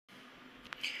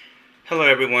Hello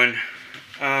everyone.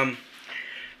 Um,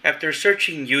 After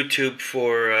searching YouTube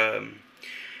for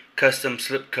custom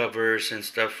slipcovers and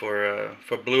stuff for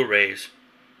Blu-rays,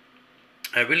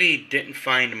 I really didn't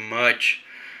find much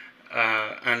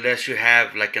unless you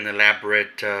have like an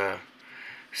elaborate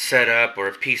setup or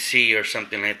a PC or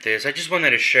something like this. I just wanted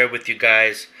to share with you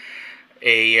guys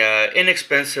a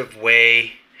inexpensive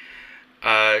way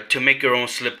to make your own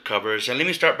slipcovers. And let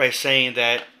me start by saying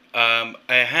that I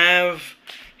have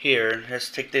here, let's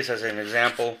take this as an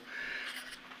example.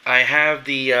 I have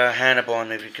the Hannibal,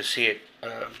 and if you can see it.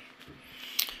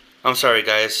 I'm sorry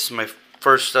guys, this is my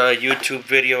first YouTube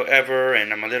video ever,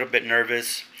 and I'm a little bit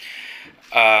nervous.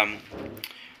 So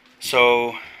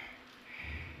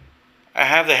I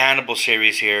have the Hannibal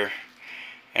series here,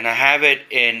 and I have it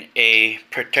in a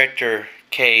protector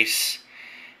case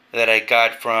that I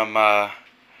got from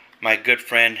my good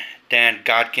friend Dan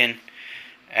Godkin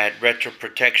at Retro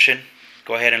Protection.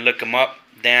 Go ahead and look him up.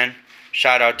 Dan,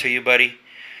 shout out to you, buddy.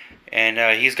 And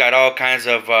he's got all kinds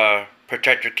of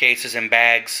protector cases and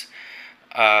bags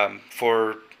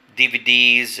for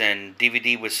DVDs and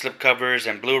DVD with slipcovers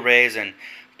and Blu-rays and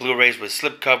Blu-rays with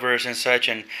slipcovers and such.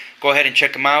 And go ahead and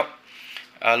check him out.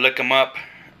 Look him up.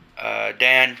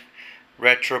 Dan,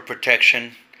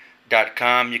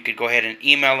 retroprotection.com. You could go ahead and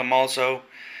email him also,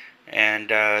 and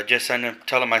just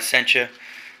tell him I sent you.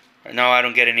 No, I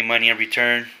don't get any money in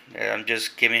return. I'm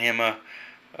just giving him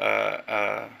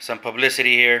some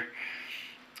publicity here.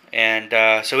 And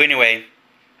so anyway,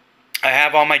 I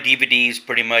have all my DVDs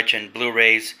pretty much and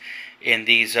Blu-rays in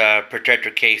these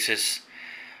protector cases.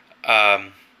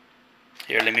 Here,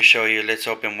 let me show you. Let's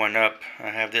open one up. I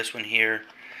have this one here.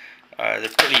 They're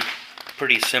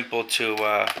pretty simple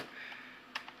to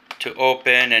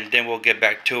open, and then we'll get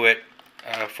back to it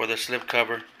for the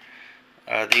slipcover.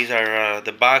 These are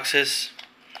the boxes,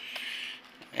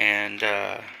 and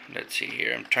let's see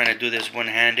here. I'm trying to do this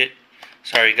one-handed.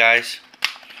 Sorry guys,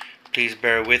 please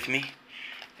bear with me.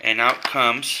 And out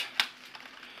comes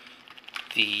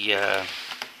the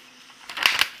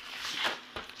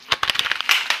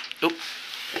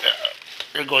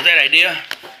there goes that idea.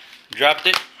 Dropped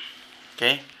it.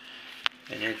 Okay,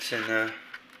 and it's in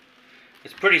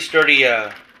it's pretty sturdy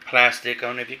plastic. I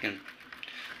don't know if you can.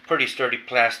 Pretty sturdy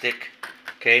plastic.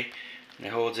 Okay, and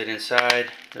it holds it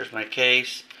inside. There's my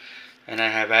case, and I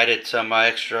have added some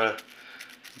extra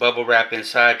bubble wrap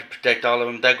inside to protect all of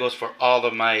them. That goes for all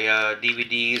of my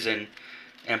DVDs and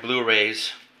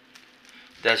Blu-rays.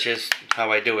 That's just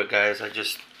how I do it, guys. I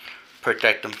just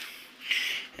protect them.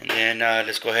 And then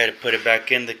let's go ahead and put it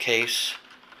back in the case.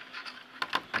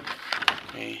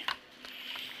 Okay.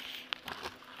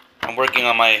 I'm working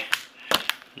on my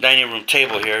dining room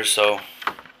table here, so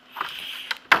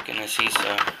you can see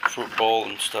some fruit bowl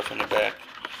and stuff in the back.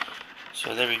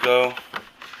 So there we go.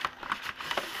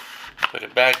 Put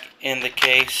it back in the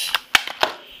case.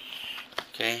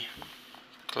 Okay,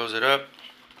 close it up.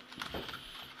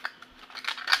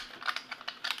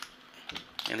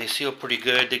 And they seal pretty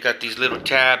good. They got these little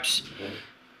tabs.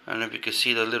 I don't know if you can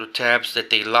see the little tabs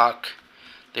that they lock.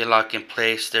 They lock in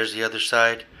place. There's the other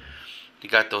side. You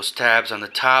got those tabs on the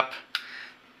top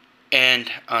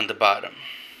and on the bottom.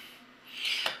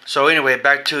 So anyway,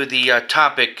 back to the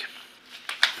topic.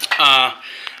 I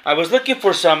was looking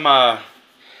for some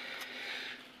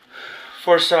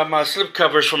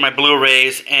slipcovers for my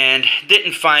Blu-rays and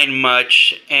didn't find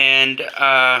much, and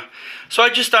so I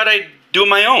just thought I'd do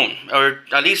my own, or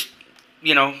at least,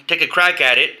 you know, take a crack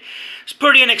at it. It's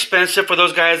pretty inexpensive for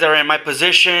those guys that are in my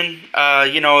position,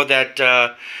 you know, that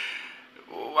are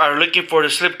looking for the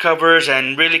slipcovers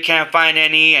and really can't find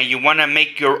any, and you want to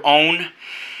make your own.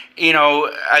 You know,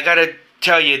 I gotta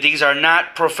tell you, these are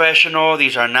not professional.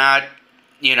 These are not,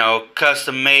 you know,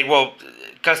 custom made. Well,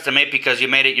 custom made because you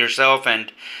made it yourself,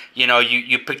 and you know,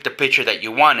 you picked the picture that you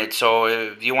wanted. So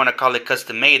if you want to call it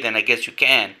custom made, then I guess you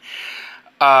can.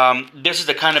 This is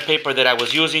the kind of paper that I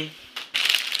was using.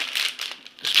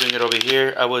 Let's bring it over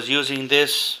here. I was using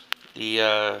this,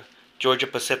 the Georgia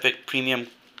Pacific Premium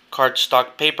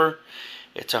cardstock paper.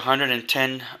 It's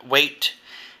 110 weight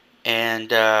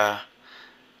and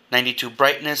 92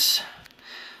 brightness.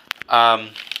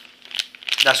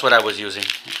 That's what I was using,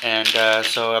 and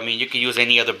so I mean, you can use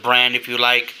any other brand if you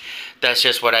like. That's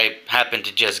just what I happened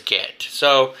to just get.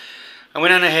 So I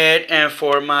went on ahead, and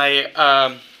for my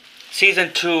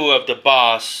season 2 of The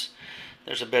Boss,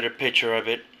 there's a better picture of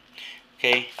it.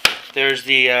 Okay, there's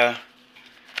the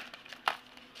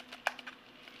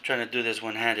trying to do this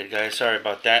one-handed, guys. Sorry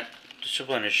about that. Just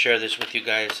wanted to share this with you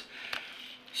guys.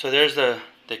 So there's the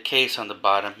case on the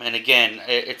bottom, and again,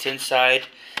 it's inside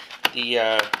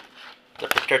the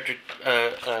protector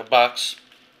box.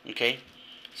 Okay,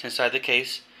 it's inside the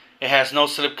case. It has no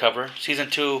slipcover. Season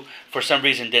 2, for some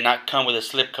reason, did not come with a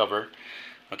slipcover.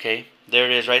 Okay, there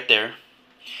it is right there.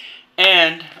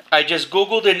 And I just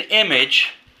Googled an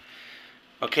image.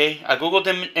 Okay, I Googled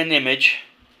an image.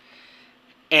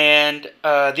 And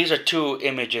these are two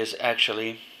images,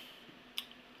 actually.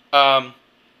 And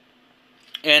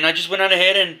I just went on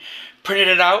ahead and printed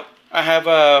it out. I have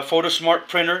a PhotoSmart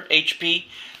printer, HP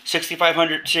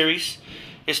 6500 series.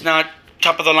 It's not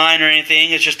top of the line or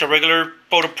anything. It's just a regular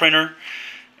photo printer.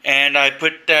 And I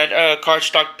put that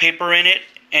cardstock paper in it,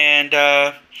 and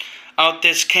out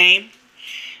this came.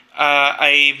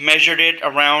 I measured it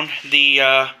around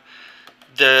the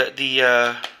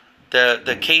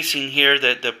casing here,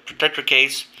 the protector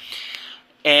case,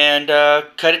 and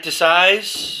cut it to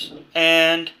size,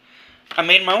 and I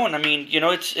made my own. I mean, you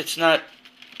know, it's not,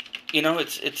 you know,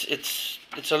 it's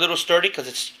a little sturdy because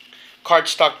it's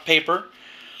cardstock paper,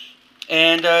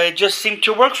 and it just seemed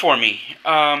to work for me.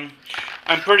 I'm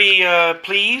pretty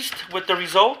pleased with the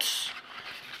results.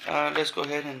 Let's go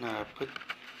ahead and put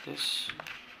this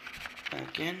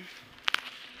back in.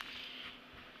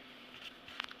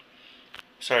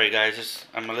 Sorry guys,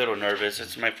 I'm a little nervous.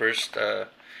 It's my first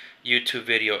YouTube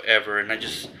video ever, and I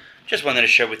just wanted to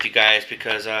share with you guys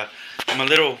because I'm a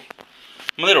little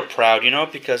proud, you know,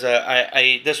 because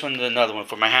this one's another one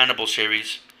for my Hannibal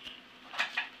series.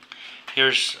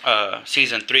 Here's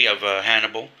season 3 of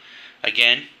Hannibal,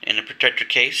 again in a protector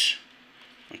case.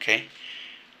 Okay,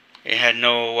 it had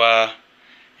no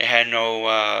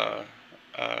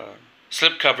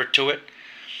slip cover to it,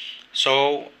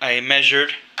 so I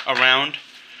measured around,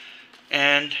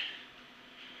 and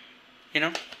you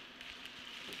know,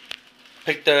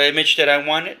 picked the image that I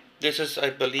wanted. This is, I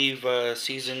believe,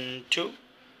 season 2.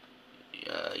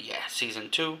 Yeah, season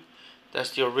 2.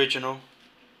 That's the original,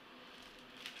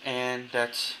 and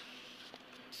that's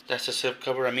the slip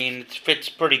cover. I mean, it fits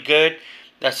pretty good.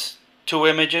 That's 2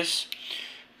 images.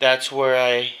 That's where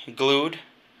I glued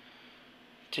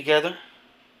together.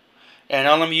 And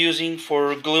all I'm using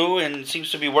for glue, and it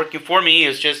seems to be working for me,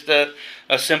 is just a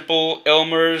simple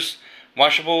Elmer's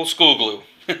washable school glue.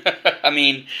 I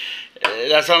mean,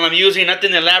 that's all I'm using.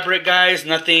 Nothing elaborate, guys.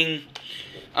 Nothing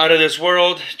out of this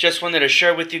world. Just wanted to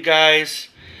share with you guys.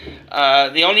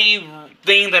 The only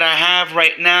thing that I have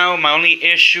right now, my only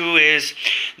issue is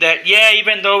that, yeah,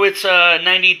 even though it's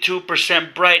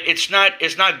 92% bright, it's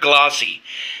not glossy.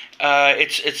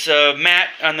 It's matte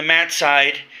on the matte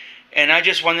side, and I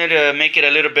just wanted to make it a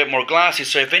little bit more glossy.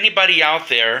 So if anybody out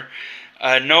there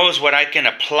knows what I can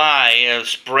apply, a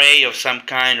spray of some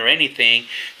kind or anything,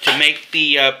 to make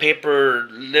the paper a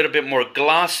little bit more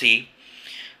glossy,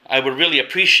 I would really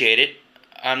appreciate it.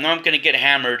 I know I'm going to get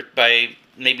hammered by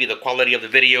maybe the quality of the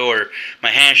video or my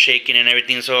hand shaking and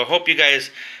everything, so I hope you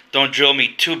guys don't drill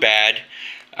me too bad.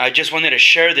 I just wanted to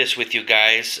share this with you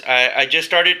guys. I just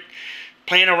started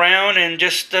playing around, and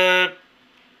just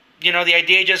you know, the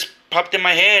idea just popped in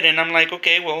my head, and I'm like,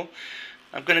 okay, well,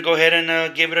 I'm gonna go ahead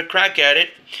and give it a crack at it.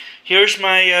 Here's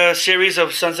my series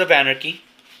of Sons of Anarchy,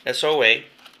 SOA.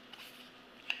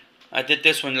 I did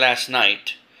this one last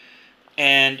night,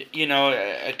 and you know,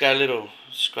 I got a little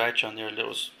scratch on there, a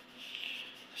little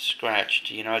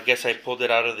scratched. You know, I guess I pulled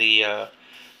it out of the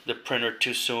printer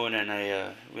too soon, and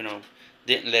I you know,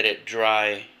 didn't let it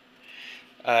dry.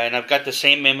 And I've got the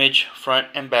same image front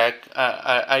and back.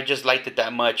 I just liked it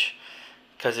that much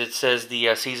because it says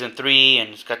the season 3,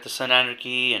 and it's got the Son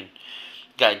Anarchy, and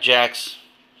got Jax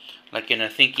like in a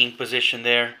thinking position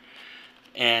there,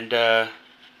 and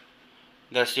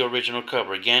that's the original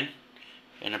cover again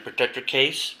in a protector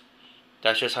case.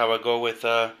 That's just how I go with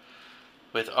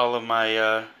all of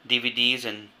my DVDs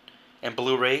and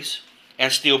Blu-rays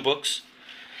and steelbooks,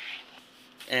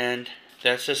 and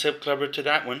that's the slip cover to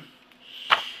that one.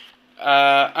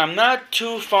 I'm not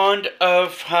too fond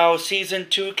of how season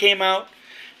 2 came out.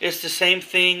 It's the same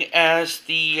thing as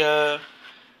the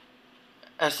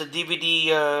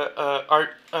DVD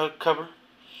art cover,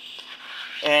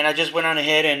 and I just went on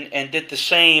ahead and did the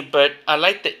same. But I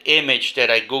like the image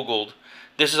that I Googled.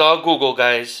 This is all Google,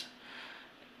 guys,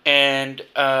 and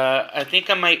I think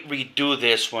I might redo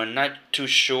this one. Not too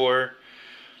sure.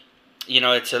 You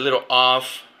know, it's a little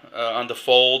off on the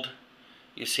fold,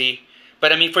 you see.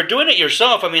 But I mean, for doing it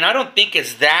yourself, I mean, I don't think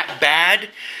it's that bad.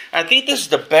 I think this is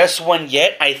the best one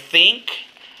yet, I think.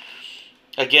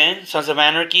 Again, Sons of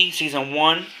Anarchy, season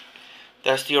 1.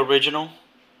 That's the original.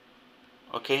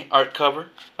 Okay, art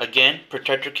cover. Again,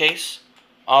 protector case.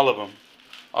 All of them.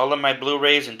 All of my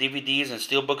Blu-rays and DVDs and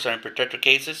steelbooks are in protector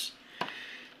cases.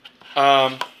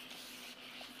 And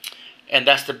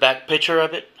that's the back picture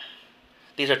of it.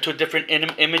 These are 2 different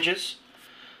images.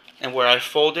 and where I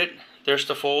fold it, there's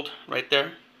the fold right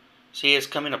there. See, it's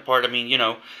coming apart. I mean, you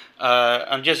know,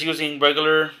 I'm just using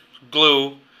regular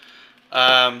glue.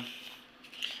 I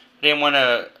didn't want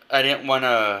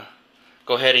to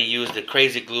go ahead and use the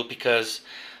crazy glue because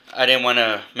I didn't want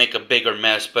to make a bigger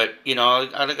mess. But you know, all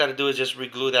I got to do is just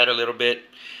re-glue that a little bit.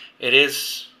 It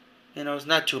is, you know, it's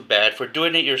not too bad for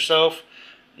doing it yourself.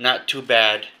 Not too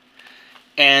bad.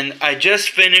 And I just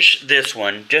finished this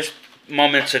one just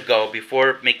moments ago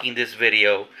before making this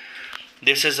video.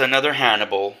 This is another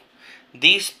Hannibal.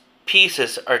 These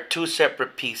pieces are two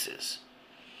separate pieces.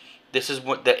 This is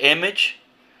what the image,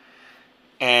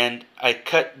 and I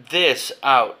cut this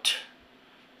out,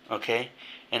 okay,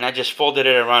 and I just folded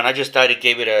it around. I just thought it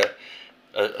gave it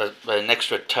an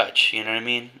extra touch, you know what I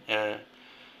mean?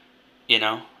 You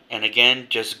know, and again,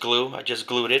 just glue. I just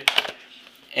glued it,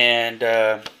 and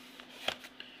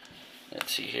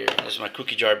let's see here. There's my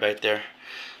cookie jar right there.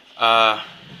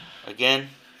 Again,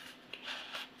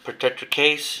 protector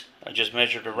case. I just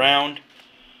measured around.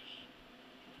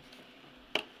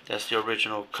 That's the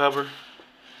original cover.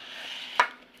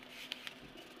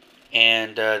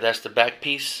 And that's the back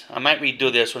piece. I might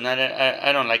redo this one.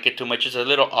 I don't like it too much. It's a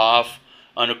little off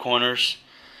on the corners.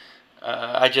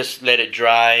 I just let it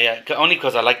dry. Only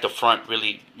because I like the front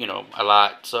really, you know, a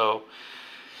lot. So,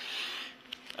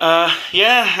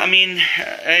 yeah, I mean,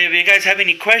 if you guys have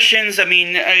any questions, I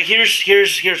mean,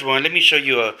 here's one. Let me show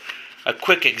you a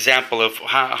quick example of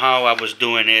how I was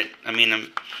doing it. I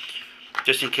mean,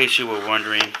 just in case you were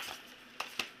wondering.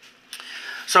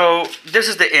 So this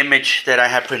is the image that I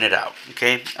had printed out.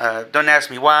 Okay, don't ask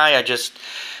me why. I just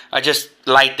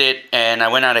liked it, and I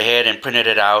went out ahead and printed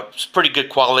it out. It's pretty good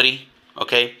quality.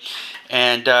 Okay,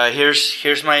 and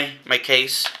here's my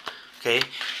case. Okay,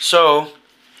 so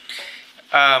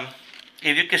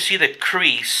if you can see the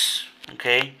crease,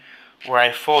 okay, where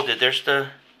I folded, there's the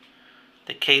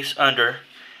case under,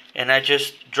 and I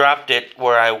just dropped it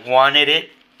where I wanted it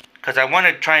because I want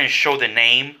to try and show the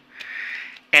name,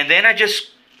 and then I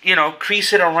just, you know,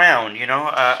 crease it around. You know,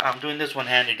 I'm doing this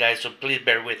one-handed, guys, so please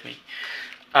bear with me.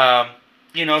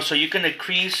 You know, so you're gonna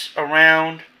crease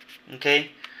around,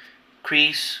 okay,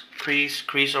 crease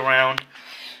around,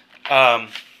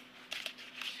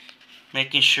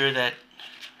 making sure that,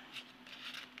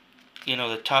 you know,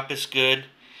 the top is good.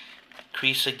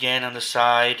 Crease again on the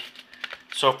side,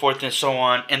 so forth and so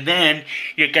on, and then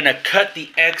you're gonna cut the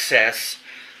excess.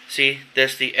 See,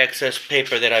 that's the excess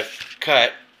paper that I've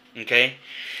cut. Okay,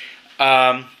 you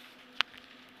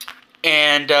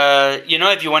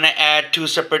know, if you want to add two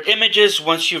separate images,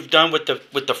 once you've done with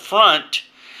the front,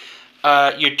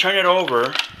 you turn it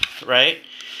over, right?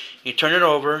 You turn it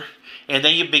over, and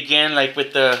then you begin like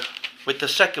with the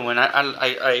second one.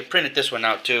 I printed this one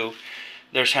out too.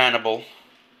 There's Hannibal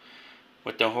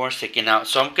with the horn sticking out.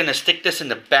 So I'm gonna stick this in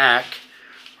the back,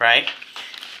 right?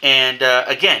 And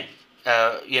again,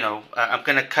 you know, I'm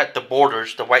gonna cut the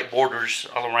borders, the white borders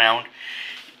all around,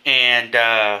 and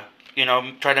you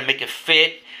know, try to make it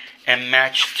fit and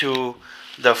match to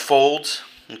the folds,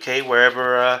 okay,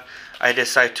 wherever I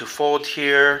decide to fold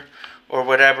here or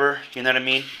whatever, you know what I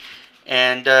mean?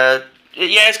 And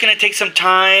yeah, it's gonna take some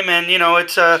time, and you know,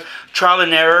 it's a trial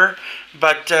and error,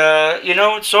 but you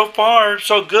know, so far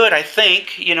so good, I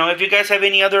think. You know, if you guys have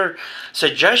any other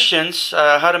suggestions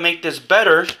how to make this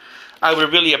better, I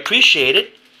would really appreciate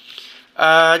it.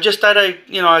 Just thought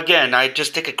you know, again, I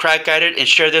just take a crack at it and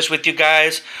share this with you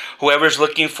guys. Whoever's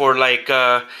looking for like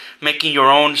making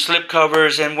your own slip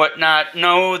covers and whatnot.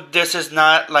 No, this is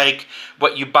not like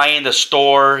what you buy in the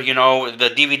store, you know, the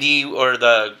DVD or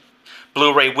the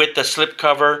Blu-ray with the slip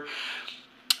cover.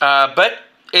 But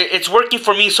it's working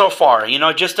for me so far. You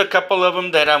know, just a couple of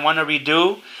them that I want to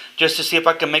redo just to see if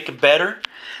I can make it better.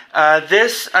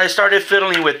 This, I started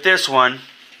fiddling with this one.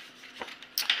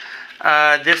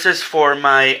 This is for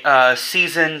my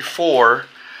season 4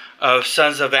 of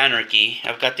Sons of Anarchy.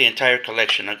 I've got the entire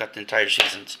collection. I've got the entire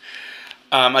seasons.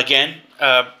 Again,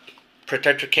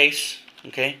 protector case.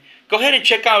 Okay, go ahead and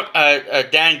check out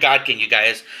Dan Godkin, you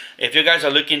guys. If you guys are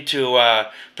looking to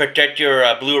protect your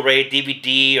Blu-ray,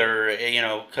 DVD, or you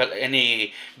know,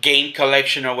 any game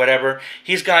collection or whatever,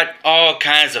 he's got all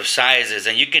kinds of sizes,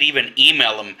 and you could even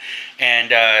email him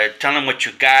and tell him what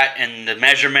you got and the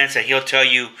measurements, and he'll tell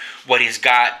you what he's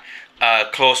got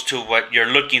close to what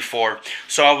you're looking for.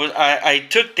 So I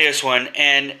took this one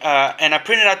and I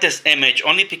printed out this image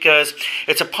only because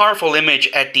it's a powerful image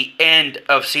at the end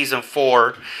of season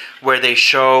 4 where they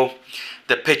show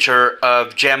the picture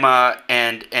of Gemma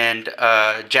and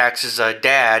Jax's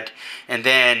dad, and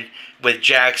then with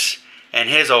Jax and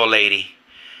his old lady.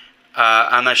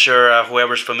 I'm not sure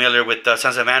whoever's familiar with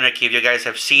Sons of Anarchy, if you guys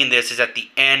have seen this, is at the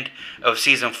end of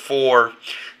season 4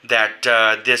 that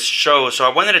this shows. So I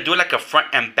wanted to do like a front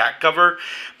and back cover,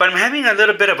 but I'm having a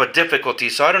little bit of a difficulty,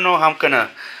 so I don't know how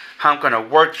I'm gonna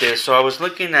work this. So I was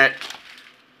looking at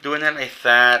doing it like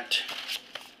that,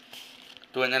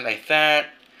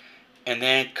 and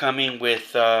then coming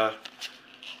with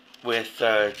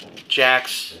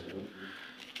Jax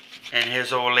and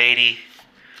his old lady,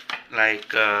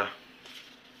 like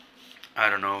I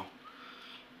don't know,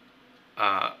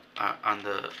 on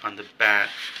the back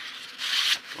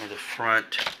or the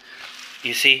front.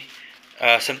 You see,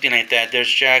 something like that.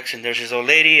 There's Jax and there's his old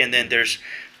lady, and then there's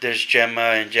Gemma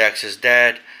and Jax's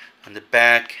dad on the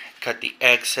back. Cut the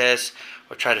excess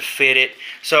or try to fit it.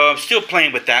 So I'm still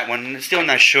playing with that one. Still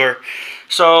not sure.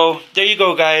 So there you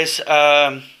go, guys.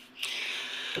 I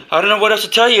don't know what else to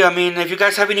tell you. I mean, if you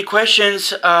guys have any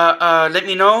questions, let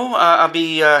me know. I'll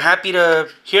be happy to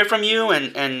hear from you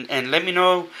and let me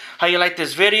know how you like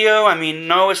this video. I mean,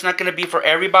 no, it's not going to be for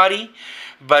everybody,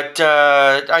 but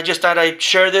I just thought I'd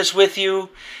share this with you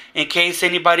in case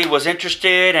anybody was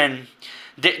interested and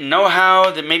didn't know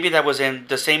how. That maybe that was in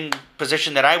the same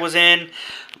position that I was in,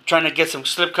 trying to get some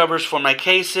slip covers for my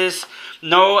cases.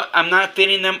 No, I'm not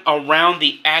fitting them around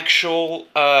the actual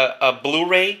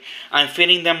Blu-ray. I'm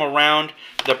fitting them around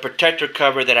the protector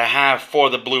cover that I have for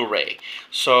the Blu-ray.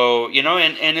 So, you know,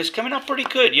 and it's coming out pretty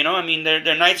good, you know. I mean,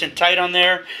 they're nice and tight on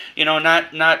there, you know,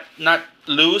 not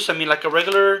loose. I mean, like a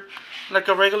regular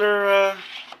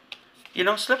you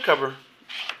know, slip cover,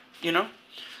 you know.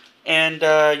 And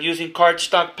using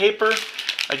cardstock paper.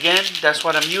 Again, that's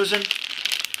what I'm using.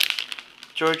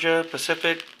 Georgia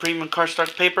Pacific Premium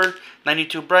Cardstock Paper,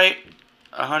 92 bright,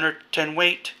 110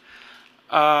 weight.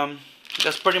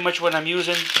 That's pretty much what I'm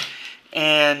using.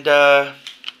 And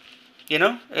you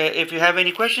know, if you have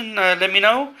any question, let me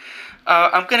know.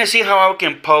 I'm gonna see how I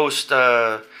can post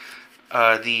the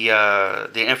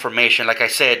information. Like I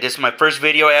said, this is my first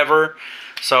video ever,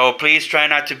 so please try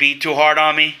not to be too hard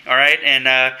on me. All right, and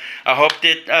I hope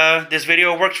that this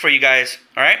video works for you guys.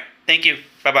 All right, thank you.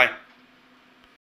 Bye bye.